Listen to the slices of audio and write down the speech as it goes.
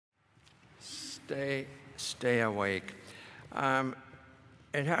stay awake.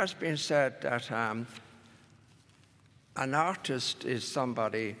 It has been said that an artist is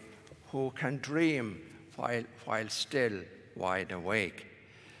somebody who can dream while still wide awake.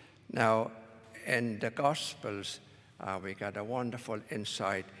 Now, in the Gospels, we got a wonderful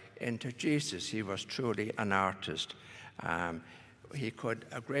insight into Jesus. He was truly an artist. A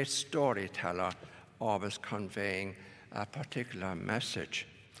great storyteller, always conveying a particular message.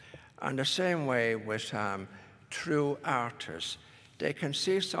 And the same way with true artists, they can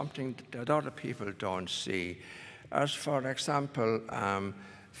see something that other people don't see. As for example,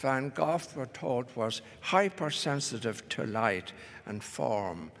 Van Gogh, we're told, was hypersensitive to light and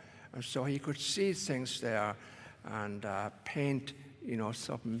form. And so he could see things there and paint,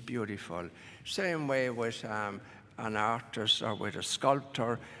 something beautiful. Same way with an artist or with a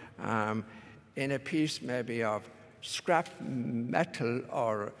sculptor. In a piece maybe of scrap metal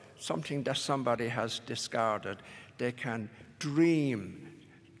or something that somebody has discarded, they can dream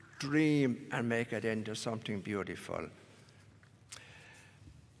and make it into something beautiful.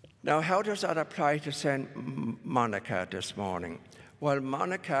 Now, how does that apply to St. Monica this morning? Well,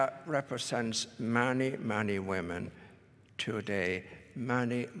 Monica represents many, many women today,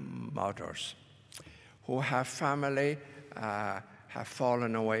 many mothers who have family, have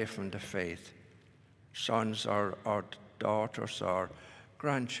fallen away from the faith, sons or daughters or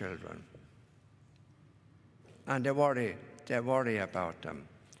grandchildren. And they worry about them.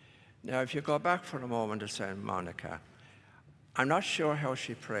 Now, if you go back for a moment to St. Monica, I'm not sure how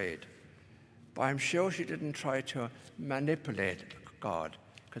she prayed, but I'm sure she didn't try to manipulate God.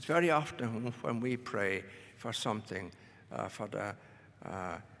 Because very often when we pray for something, for the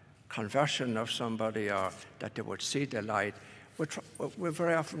conversion of somebody or that they would see the light,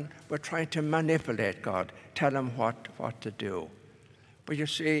 we're trying to manipulate God, tell him what to do. But you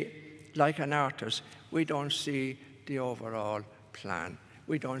see, like an artist, we don't see the overall plan.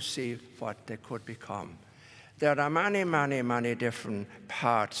 We don't see what they could become. There are many, many, many different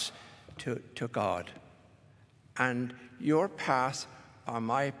paths to God. And your path or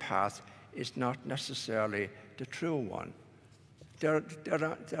my path is not necessarily the true one. There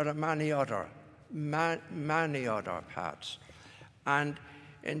are many other paths. And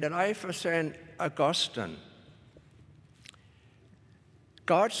in the life of St. Augustine,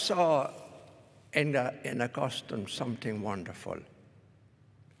 God saw in Augustine something wonderful.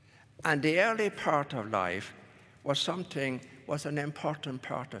 And the early part of life was an important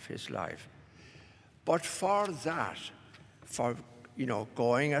part of his life. But for that,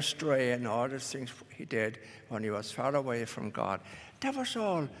 going astray and all the things he did when he was far away from God, that was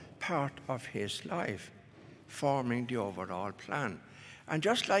all part of his life, forming the overall plan. And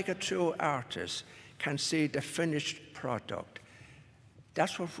just like a true artist can see the finished product,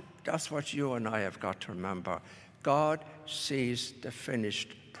 that's what you and I have got to remember. God sees the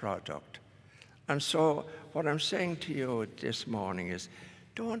finished product. And so what I'm saying to you this morning is,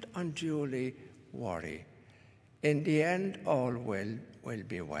 don't unduly worry. In the end, all will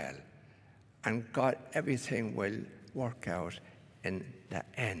be well. And God, everything will work out in the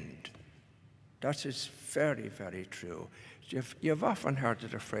end. That is very, very true. You've often heard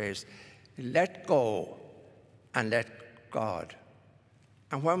the phrase, let go and let God.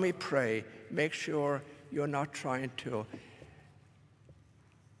 And when we pray, make sure you're not trying to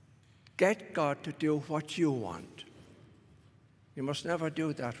get God to do what you want. You must never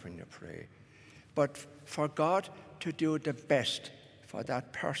do that when you pray. But for God to do the best for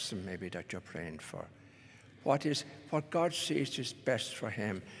that person maybe that you're praying for. What God sees is best for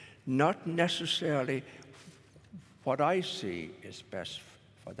him, not necessarily what I see is best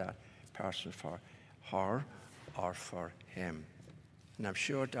for that person, for her or for him. And I'm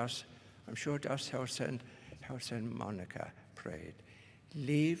sure that's how St. Monica prayed.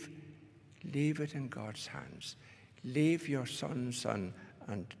 Leave it in God's hands. Leave your sons and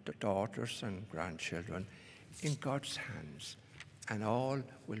daughters and grandchildren in God's hands, and all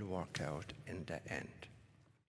will work out in the end.